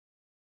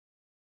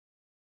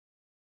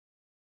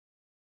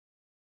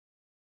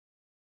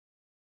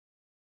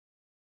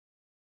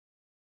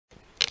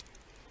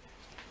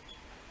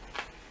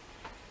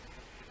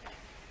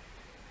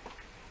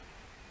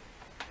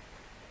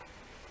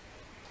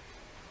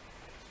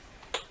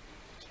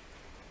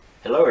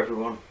Hello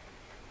everyone.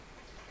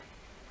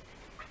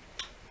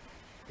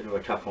 Bit of a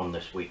tough one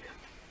this week.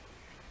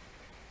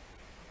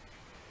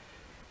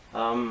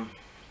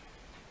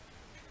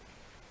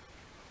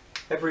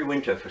 Every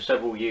winter for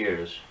several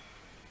years,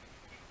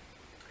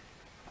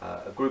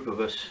 a group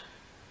of us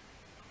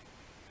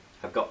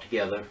have got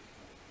together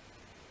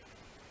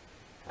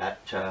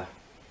at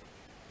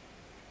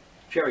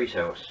Gerry's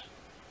house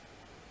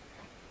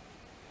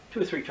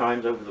 2 or 3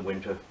 times over the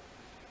winter,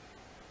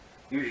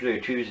 usually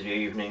a Tuesday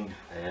evening,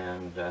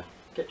 and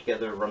get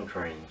together, run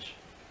trains.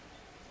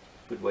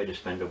 Good way to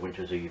spend a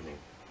winter's evening.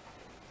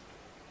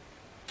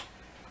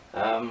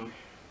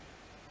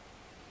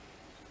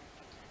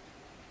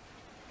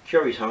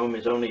 Gerry's home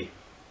is only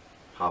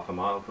half a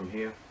mile from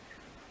here.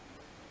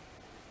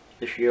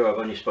 This year I've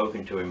only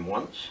spoken to him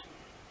once.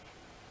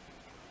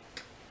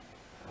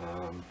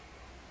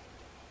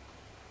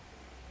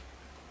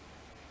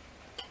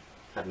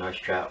 Had a nice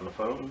chat on the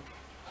phone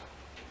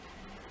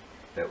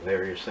about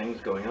various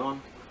things going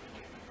on.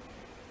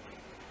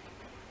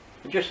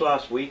 And just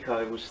last week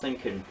I was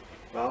thinking,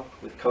 well,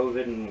 with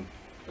COVID and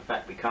the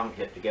fact we can't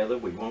get together,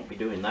 we won't be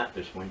doing that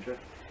this winter.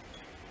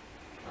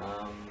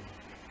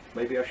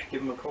 Maybe I should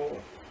give him a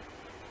call.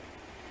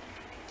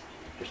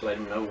 Just let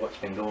him know what's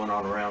been going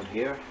on around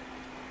here,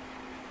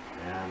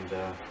 and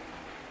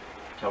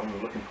tell him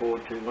I'm looking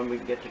forward to when we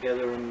can get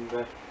together and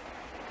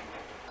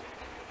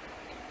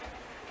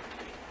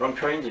run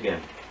trains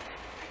again.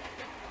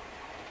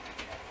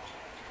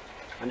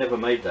 I never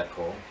made that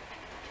call,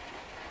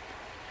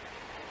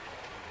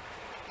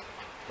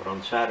 but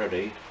on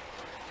Saturday,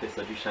 5th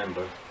of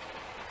December,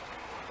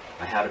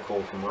 I had a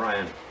call from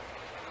Ryan,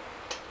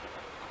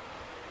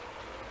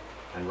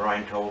 and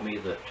Ryan told me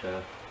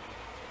that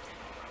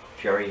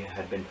Gerry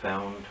had been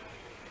found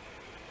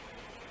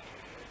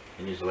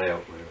in his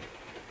layout room.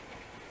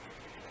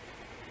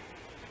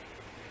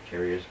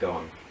 Gerry is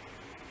gone.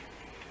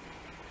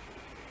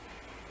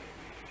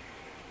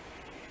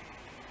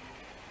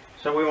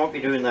 So we won't be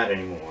doing that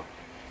anymore.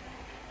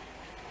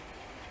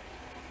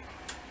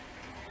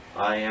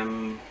 I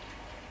am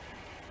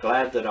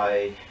glad that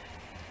I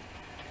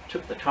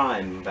took the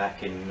time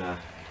back in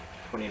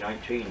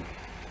 2019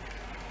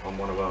 on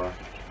one of our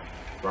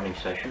running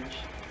sessions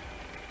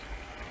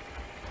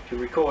to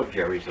record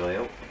Gerry's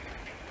layout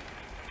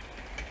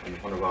in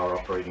one of our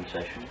operating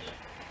sessions,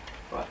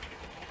 but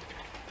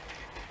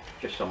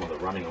just some of the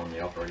running on the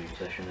operating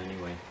session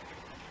anyway.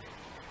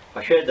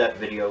 I shared that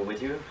video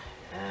with you,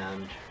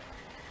 and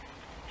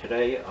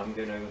today I'm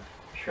going to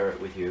share it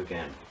with you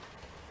again.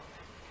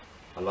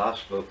 A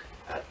last look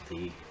at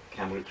the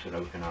Kamloops and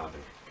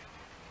Okanagan.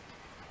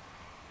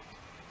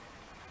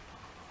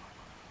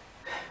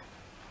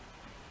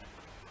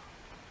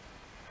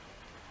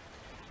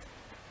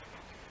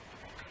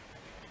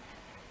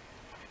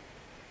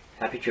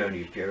 Happy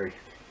journeys, Gerry.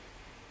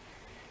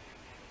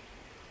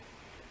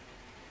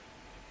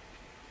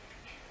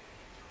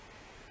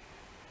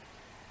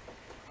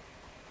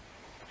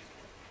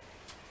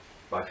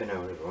 Bye for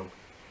now, everyone.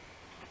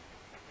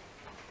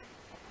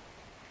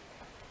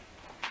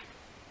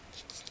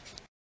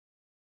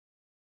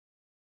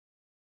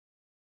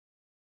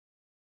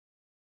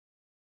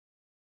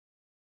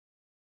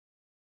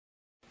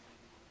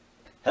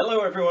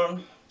 Hello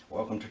everyone,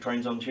 welcome to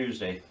Trains on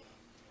Tuesday.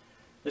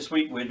 This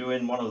week we're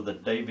doing one of the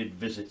David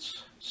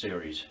Visits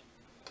series,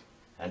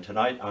 and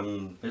today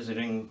I'm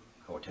visiting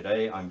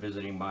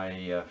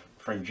my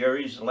friend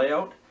Gerry's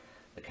layout,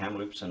 the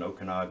Kamloops and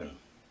Okanagan.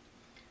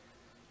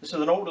 This is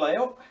an old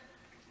layout,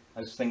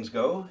 as things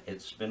go.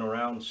 It's been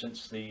around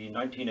since the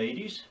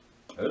 1980s,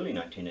 early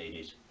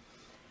 1980s.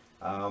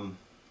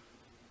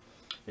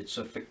 It's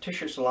a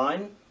fictitious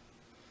line,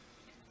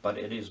 but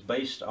it is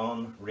based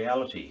on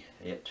reality.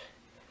 It's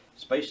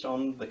based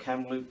on the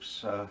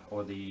Kamloops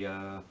or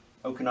the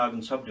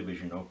Okanagan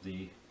subdivision of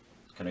the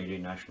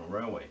Canadian National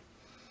Railway.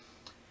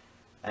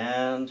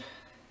 And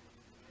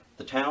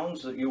the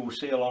towns that you will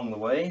see along the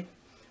way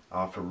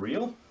are for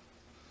real.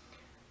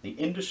 The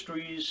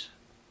industries,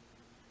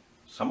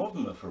 some of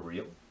them are for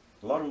real.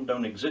 A lot of them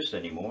don't exist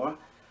anymore,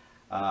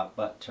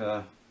 but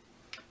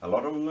a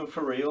lot of them are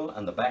for real,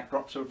 and the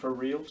backdrops are for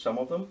real, some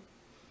of them.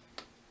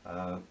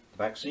 The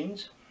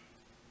vaccines.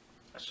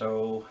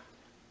 So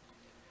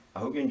I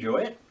hope you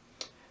enjoy it.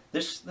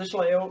 This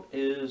layout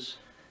is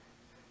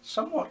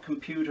somewhat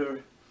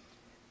computer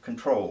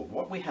controlled.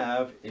 What we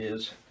have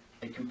is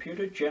a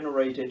computer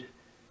generated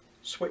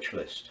switch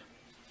list,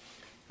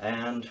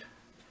 and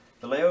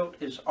the layout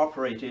is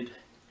operated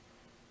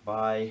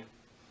by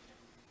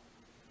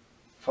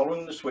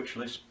following the switch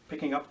list,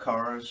 picking up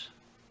cars,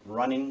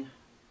 running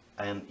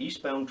an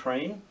eastbound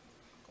train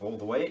all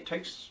the way. It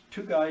takes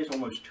 2 guys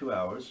almost 2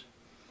 hours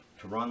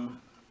to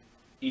run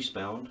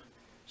eastbound,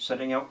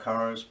 setting out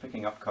cars,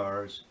 picking up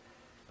cars,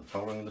 and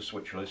following the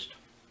switch list,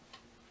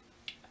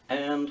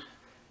 and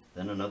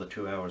then another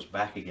 2 hours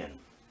back again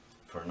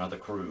for another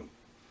crew.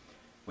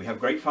 We have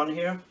great fun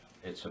here.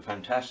 It's a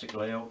fantastic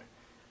layout,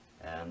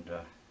 and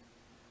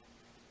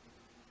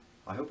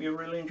I hope you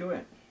really enjoy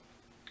it.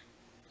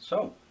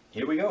 So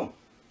here we go.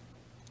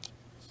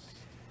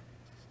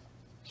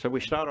 So we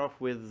start off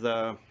with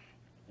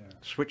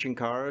switching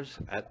cars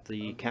at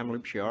the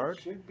Kamloops yard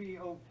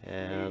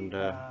and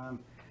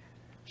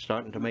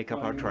starting to make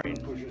up our train.